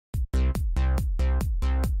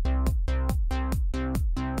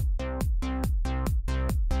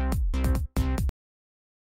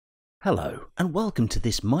Hello and welcome to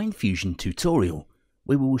this MindFusion tutorial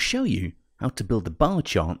where we will show you how to build a bar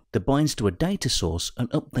chart that binds to a data source and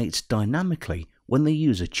updates dynamically when the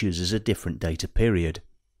user chooses a different data period.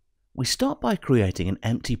 We start by creating an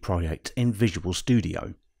empty project in Visual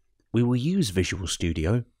Studio. We will use Visual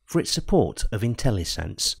Studio for its support of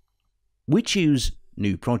IntelliSense. We choose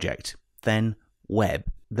New Project, then Web,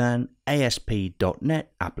 then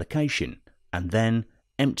ASP.NET Application, and then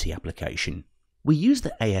Empty Application. We use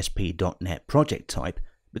the ASP.NET project type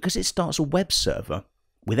because it starts a web server,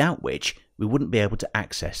 without which we wouldn't be able to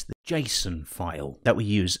access the Json file that we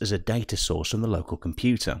use as a data source on the local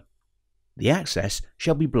computer. The access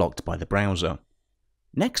shall be blocked by the browser.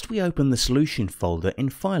 Next, we open the solution folder in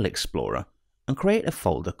File Explorer and create a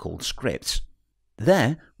folder called Scripts.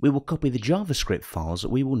 There, we will copy the JavaScript files that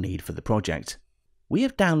we will need for the project. We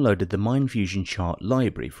have downloaded the MindFusion chart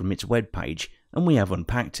library from its web page and we have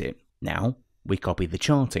unpacked it. Now, we copy the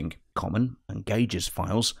charting, common and gauges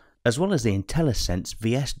files, as well as the IntelliSense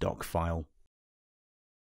VSDoc file.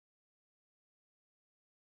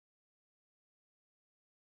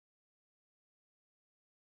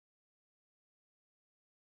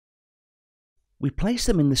 We place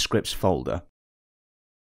them in the scripts folder.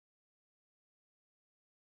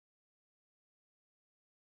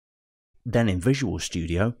 Then in Visual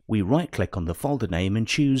Studio, we right-click on the folder name and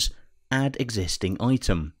choose Add Existing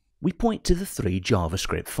Item. We point to the 3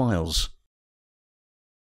 JavaScript files.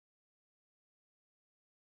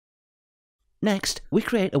 Next, we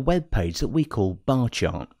create a web page that we call bar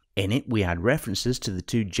chart. In it, we add references to the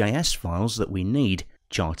 2 JS files that we need,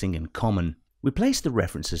 charting and common. We place the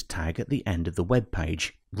references tag at the end of the web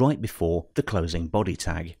page, right before the closing body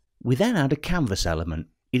tag. We then add a canvas element.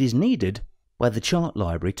 It is needed by the chart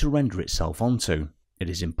library to render itself onto. It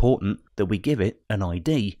is important that we give it an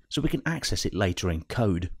ID so we can access it later in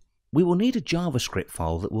code. We will need a JavaScript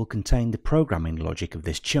file that will contain the programming logic of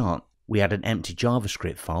this chart. We add an empty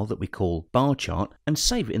JavaScript file that we call bar chart and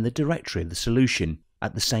save it in the directory of the solution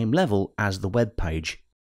at the same level as the web page.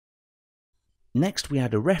 Next, we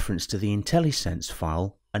add a reference to the IntelliSense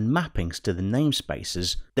file and mappings to the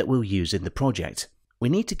namespaces that we'll use in the project. We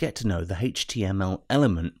need to get to know the HTML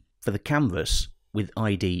element for the canvas with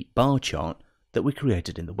ID bar chart that we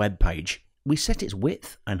created in the web page. We set its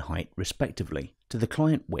width and height respectively to the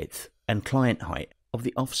client width and client height of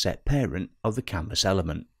the offset parent of the canvas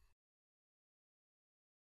element.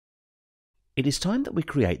 It is time that we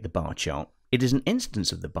create the bar chart. It is an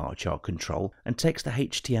instance of the bar chart control and takes the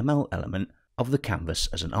HTML element of the canvas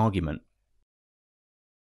as an argument.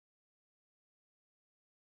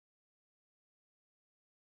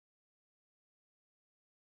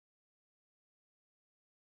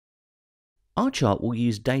 Our chart will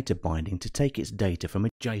use data binding to take its data from a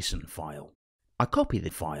Json file. I copy the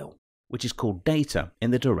file, which is called data,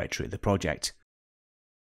 in the directory of the project.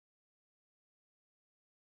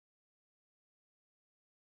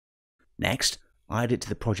 Next, I add it to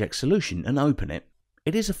the project solution and open it.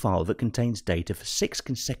 It is a file that contains data for 6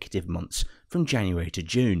 consecutive months from January to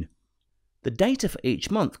June. The data for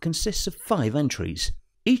each month consists of 5 entries.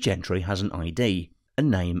 Each entry has an ID, a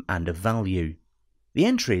name and a value. The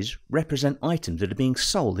entries represent items that are being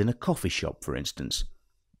sold in a coffee shop, for instance.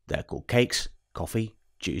 They're called cakes, coffee,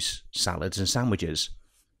 juice, salads and sandwiches.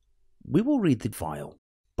 We will read the file.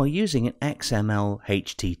 By using an XML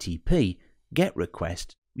HTTP GET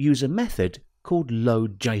request, we use a method called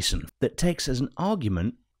loadJSON that takes as an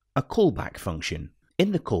argument a callback function.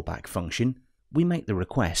 In the callback function, we make the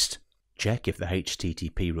request, check if the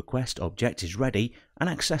HTTP request object is ready and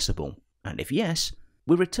accessible, and if yes,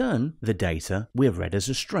 we return the data we have read as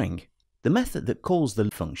a string. The method that calls the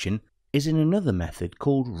function is in another method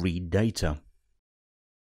called readData.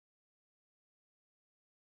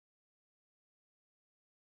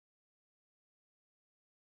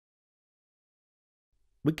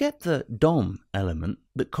 We get the DOM element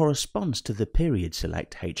that corresponds to the period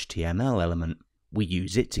select HTML element. We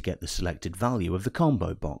use it to get the selected value of the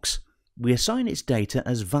combo box. We assign its data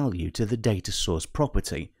as value to the data source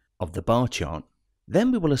property of the bar chart.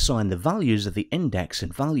 Then we will assign the values of the index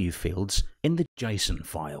and value fields in the Json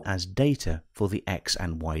file as data for the X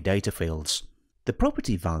and Y data fields. The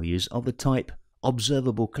property values are the type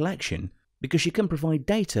observable collection because you can provide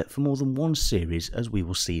data for more than one series, as we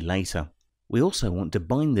will see later. We also want to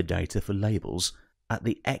bind the data for labels at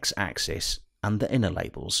the x-axis and the inner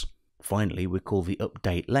labels. Finally, we call the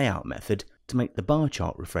update layout method to make the bar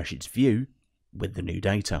chart refresh its view with the new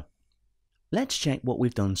data. Let's check what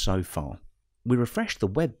we've done so far. We refresh the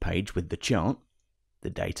web page with the chart. The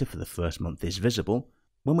data for the first month is visible.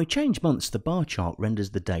 When we change months, the bar chart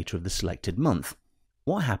renders the data of the selected month.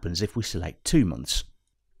 What happens if we select 2 months?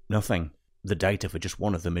 Nothing. The data for just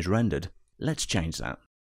one of them is rendered. Let's change that.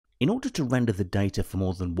 In order to render the data for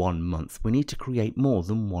more than 1 month, we need to create more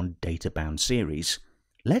than one data-bound series.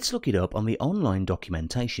 Let's look it up on the online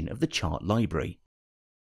documentation of the chart library.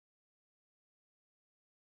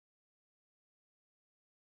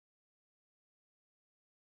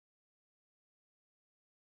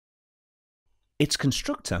 Its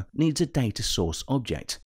constructor needs a data source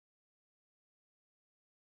object.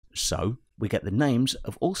 So, we get the names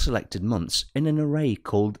of all selected months in an array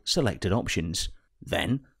called selected options.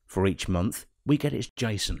 Then, for each month, we get its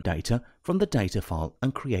JSON data from the data file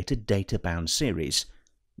and create a data-bound series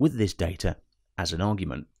with this data as an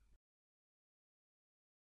argument.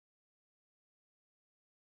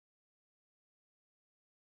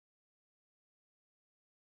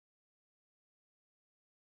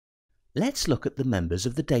 Let's look at the members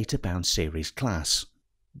of the data-bound series class.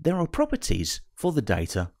 There are properties for the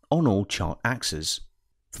data on all chart axes.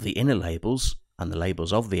 For the inner labels and the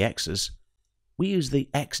labels of the x's, we use the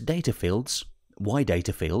X data fields, Y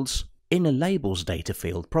data fields, inner labels data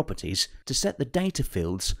field properties to set the data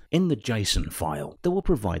fields in the JSON file that will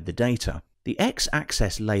provide the data. The X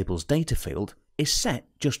access labels data field is set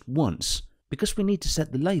just once because we need to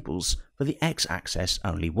set the labels for the X access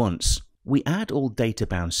only once. We add all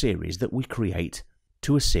data-bound series that we create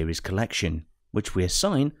to a series collection, which we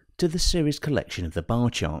assign to the series collection of the bar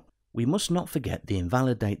chart. We must not forget to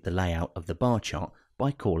invalidate the layout of the bar chart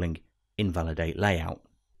by calling invalidate layout.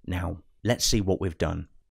 Now, let's see what we've done.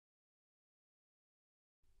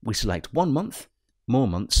 We select 1 month, more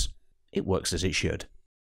months, it works as it should.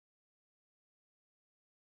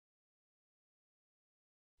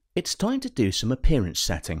 It's time to do some appearance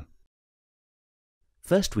setting.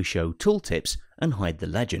 First we show tooltips and hide the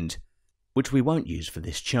legend, which we won't use for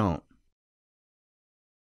this chart.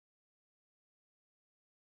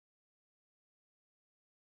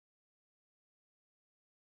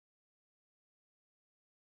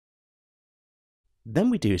 Then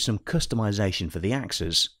we do some customization for the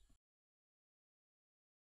axes.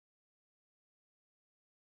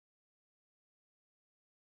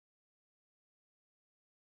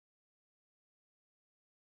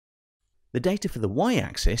 The data for the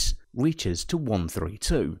y-axis reaches to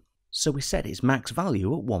 132, so we set its max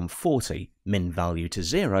value at 140, min value to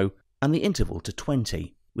 0, and the interval to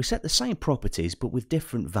 20. We set the same properties but with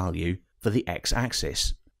different value for the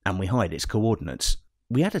x-axis, and we hide its coordinates.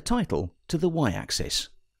 We add a title to the y-axis.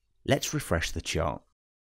 Let's refresh the chart.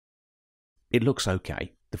 It looks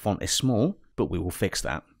okay. The font is small, but we will fix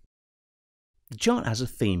that. The chart has a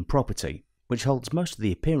theme property, which holds most of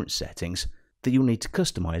the appearance settings that you'll need to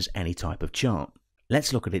customize any type of chart.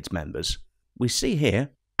 Let's look at its members. We see here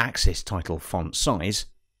axis title font size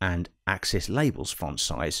and axis labels font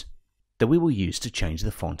size that we will use to change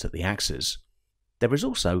the font at the axes. There is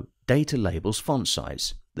also data labels font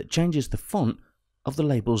size that changes the font of the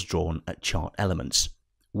labels drawn at chart elements.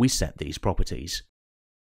 We set these properties.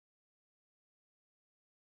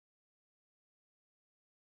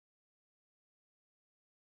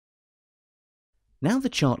 Now the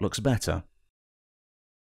chart looks better.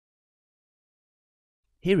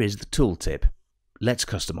 Here is the tooltip. Let's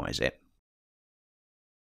customize it.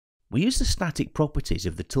 We use the static properties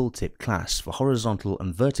of the tooltip class for horizontal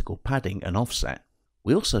and vertical padding and offset.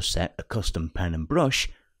 We also set a custom pen and brush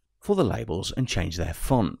for the labels and change their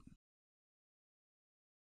font.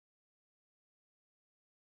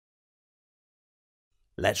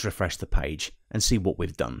 Let's refresh the page and see what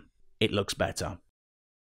we've done. It looks better.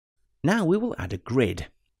 Now we will add a grid.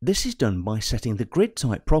 This is done by setting the grid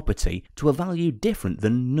type property to a value different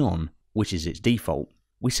than none, which is its default.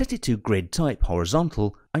 We set it to grid type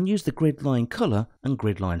horizontal and use the grid line color and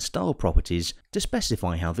grid line style properties to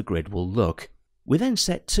specify how the grid will look. We then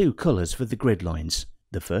set 2 colors for the grid lines.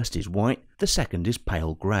 The first is white, the second is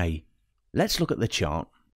pale grey. Let's look at the chart.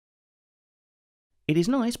 It is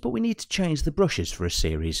nice, but we need to change the brushes for a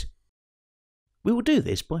series. We will do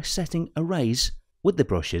this by setting arrays with the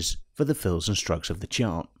brushes for the fills and strokes of the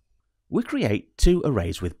chart. We create 2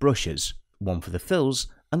 arrays with brushes, one for the fills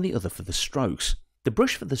and the other for the strokes. The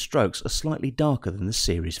brush for the strokes are slightly darker than the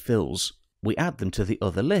series fills. We add them to the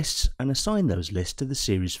other lists and assign those lists to the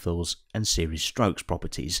series fills and series strokes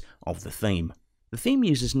properties of the theme. The theme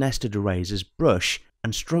uses nested arrays as brush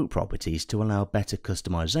and stroke properties to allow better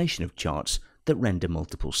customization of charts that render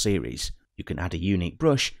multiple series. You can add a unique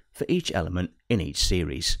brush for each element in each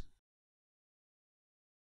series.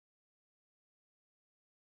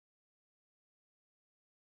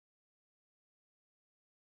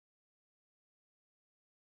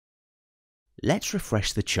 Let's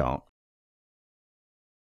refresh the chart.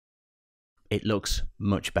 It looks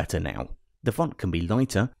much better now. The font can be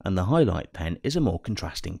lighter and the highlight pen is a more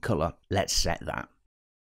contrasting colour. Let's set that.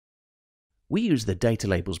 We use the Data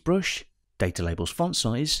Labels brush, Data Labels font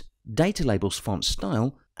size, Data Labels font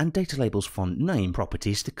style and Data Labels font name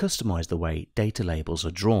properties to customize the way data labels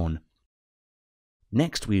are drawn.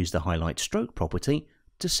 Next we use the Highlight Stroke property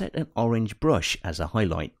to set an orange brush as a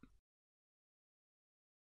highlight.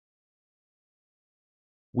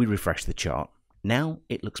 We refresh the chart. Now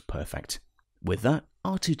it looks perfect. With that,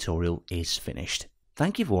 our tutorial is finished.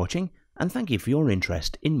 Thank you for watching and thank you for your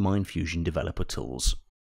interest in MindFusion developer tools.